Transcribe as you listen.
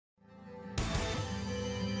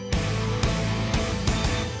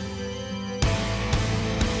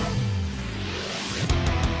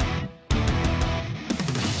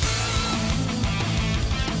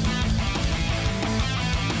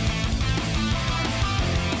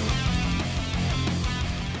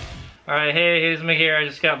Alright, hey, here's me here. I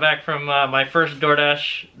just got back from my first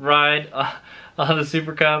DoorDash ride on the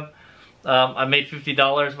Super Cub. I made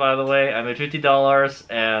 $50, by the way. I made $50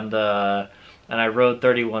 and I rode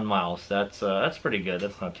 31 miles. That's pretty good.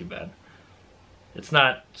 That's not too bad. It's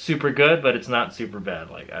not super good, but it's not super bad.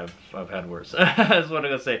 Like I've had worse. That's what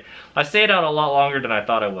I'm gonna say. I stayed out a lot longer than I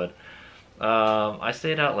thought I would. I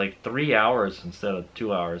stayed out like 3 hours instead of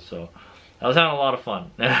 2 hours, so I was having a lot of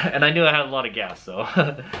fun. And I knew I had a lot of gas, so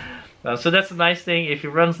so that's the nice thing. If you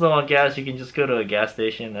run low on gas, you can just go to a gas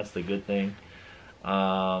station. That's the good thing.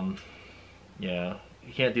 Yeah,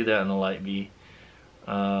 you can't do that in the Light V.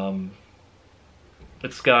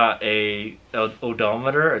 It's got a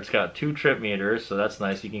odometer. It's got 2 trip meters, so that's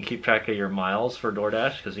nice. You can keep track of your miles for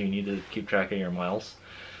DoorDash because you need to keep track of your miles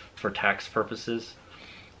for tax purposes.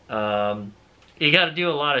 You got to do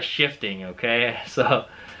a lot of shifting, okay? So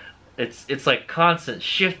it's like constant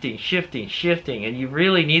shifting, and you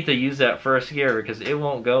really need to use that first gear because it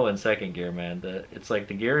won't go in second gear, man. It's like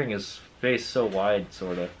the gearing is spaced so wide,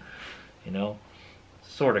 sort of, you know,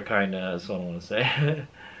 sort of, kind of. That's what I want to say.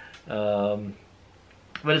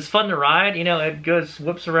 But it's fun to ride. You know, it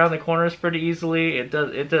whips around the corners pretty easily. It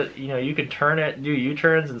does. You know, you can turn it, do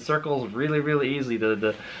U-turns and circles really easily.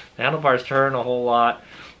 The handlebars turn a whole lot.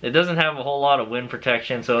 It doesn't have a whole lot of wind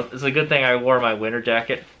protection, so it's a good thing I wore my winter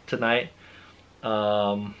jacket tonight.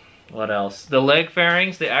 What else? The leg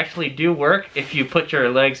fairings, they actually do work if you put your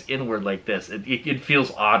legs inward like this. It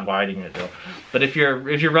feels odd riding it though. But if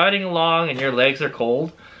you're riding along and your legs are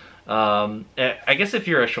cold, I guess if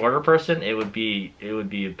you're a shorter person, it would be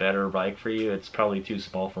a better bike for you. It's probably too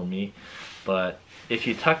small for me, but if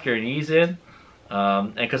you tuck your knees in,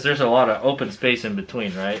 and because there's a lot of open space in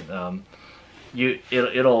between, right?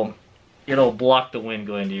 It'll block the wind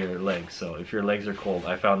going to your legs. So if your legs are cold,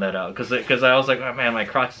 I found that out because I was like, oh man, my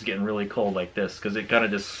crotch is getting really cold like this because it kind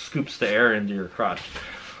of just scoops the air into your crotch.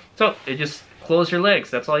 So it just close your legs.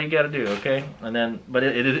 That's all you got to do, okay? And then, but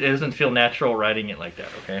it doesn't feel natural riding it like that,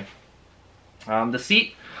 okay? The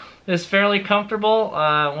seat is fairly comfortable.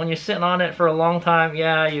 When you're sitting on it for a long time,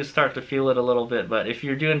 yeah, you start to feel it a little bit. But if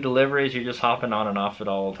you're doing deliveries, you're just hopping on and off it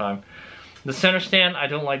all the time. The center stand, I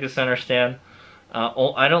don't like the center stand.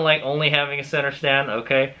 I don't like only having a center stand,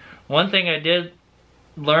 okay? One thing I did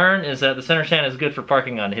learn is that the center stand is good for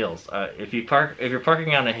parking on hills. If you're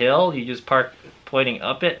parking on a hill, you just park pointing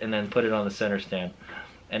up it and then put it on the center stand.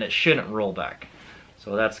 And it shouldn't roll back.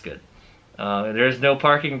 So that's good. There's no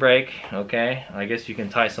parking brake, okay? I guess you can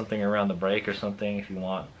tie something around the brake or something if you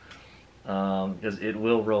want. Because it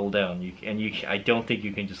will roll down. I don't think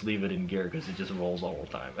you can just leave it in gear because it just rolls all the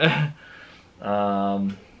time.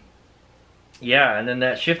 Yeah, and then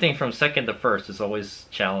that shifting from second to first is always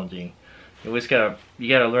challenging. You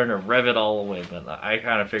gotta learn to rev it all the way, but I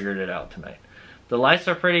kind of figured it out tonight. The lights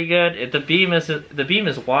are pretty good. The beam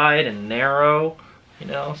is wide and narrow, you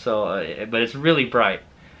know. So, but it's really bright.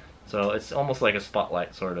 So it's almost like a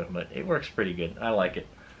spotlight, sort of, but it works pretty good. I like it.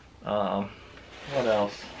 What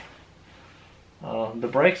else? The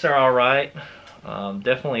brakes are all right.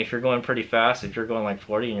 Definitely, if you're going pretty fast, if you're going like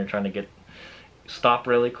 40 and you're trying to stop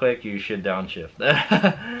really quick, you should downshift.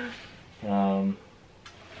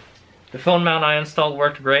 The phone mount I installed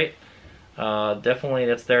worked great. Definitely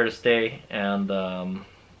that's there to stay, and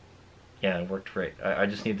yeah, it worked great. I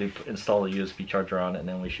just need to install a USB charger on it and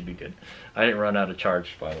then we should be good. I didn't run out of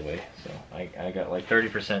charge, by the way, so I got like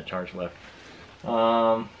 30% charge left.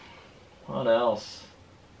 What else?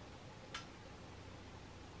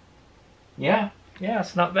 Yeah,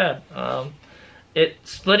 it's not bad.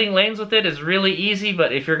 Splitting lanes with it is really easy,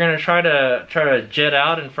 but if you're gonna try to jet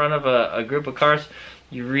out in front of a group of cars,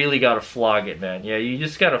 you really gotta flog it, man. Yeah, you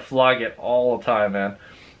just gotta flog it all the time, man.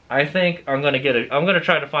 I think I'm gonna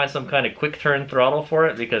try to find some kind of quick turn throttle for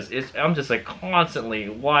it because I'm just like constantly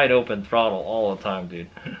wide open throttle all the time, dude.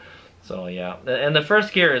 So yeah, and the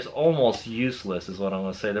first gear is almost useless, is what I'm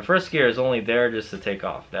gonna say. The first gear is only there just to take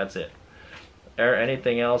off. That's it.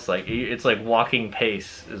 Anything else, like it's like walking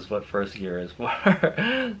pace is what first gear is for.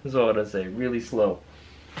 Is what I say. Really slow.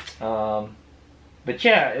 But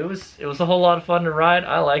yeah, it was a whole lot of fun to ride.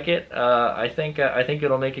 I like it. I think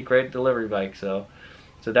it'll make a great delivery bike. So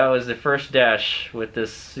that was the first dash with the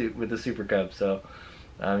Super Cub. So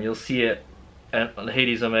you'll see it at the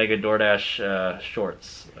Hades Omega DoorDash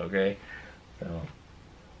shorts. Okay. So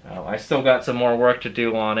I still got some more work to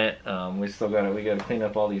do on it. We got to clean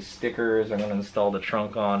up all these stickers. I'm going to install the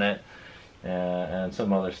trunk on it and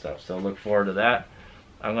some other stuff. So look forward to that.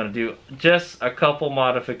 I'm going to do just a couple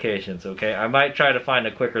modifications, okay? I might try to find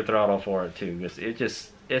a quicker throttle for it too, because it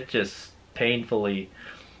just painfully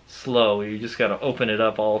slow. You just got to open it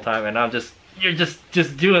up all the time, and I'm just you're just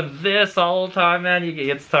doing this all the time, man,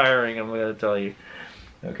 it's tiring, I'm gonna tell you.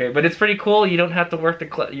 Okay, but it's pretty cool. You don't have to work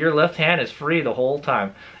your left hand is free the whole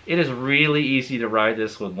time. It is really easy to ride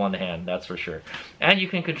this with one hand, that's for sure. And you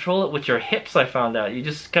can control it with your hips, I found out. You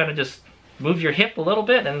just kind of just move your hip a little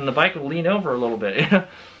bit and the bike will lean over a little bit.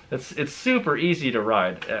 It's super easy to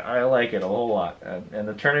ride. I like it a whole lot. And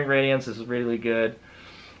the turning radius is really good.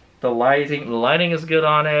 The lighting is good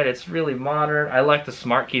on it. It's really modern. I like the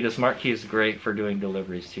smart key. The smart key is great for doing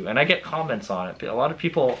deliveries too. And I get comments on it. A lot of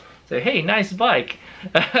people say, "Hey, nice bike."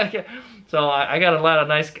 So I got a lot of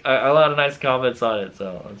nice comments on it.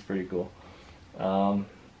 So that's pretty cool.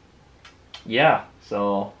 Yeah.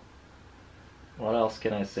 So what else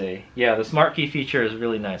can I say? Yeah, the smart key feature is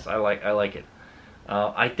really nice. I like it.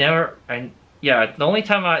 The only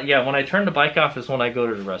time when I turn the bike off is when I go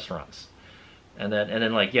to the restaurants. And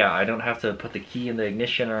then like, yeah, I don't have to put the key in the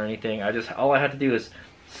ignition or anything. All I have to do is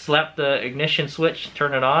slap the ignition switch,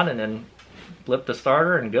 turn it on, and then flip the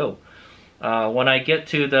starter and go. When I get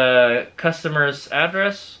to the customer's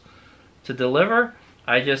address to deliver,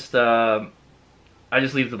 I just leave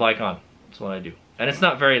the bike on. That's what I do. And it's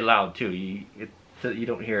not very loud too. You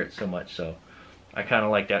don't hear it so much, so I kind of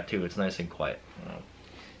like that too. It's nice and quiet.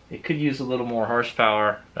 It could use a little more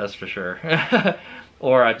horsepower, that's for sure.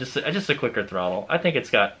 Or just a quicker throttle. I think it's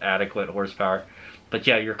got adequate horsepower. But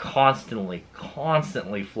yeah, you're constantly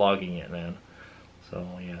flogging it, man. So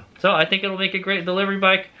yeah. So I think it'll make a great delivery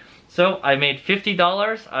bike. So I made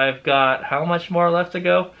 $50. I've got how much more left to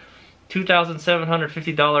go?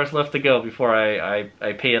 $2,750 left to go before I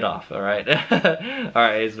pay it off. All right. All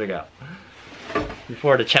right, here's we go.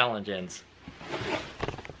 Before the challenge ends.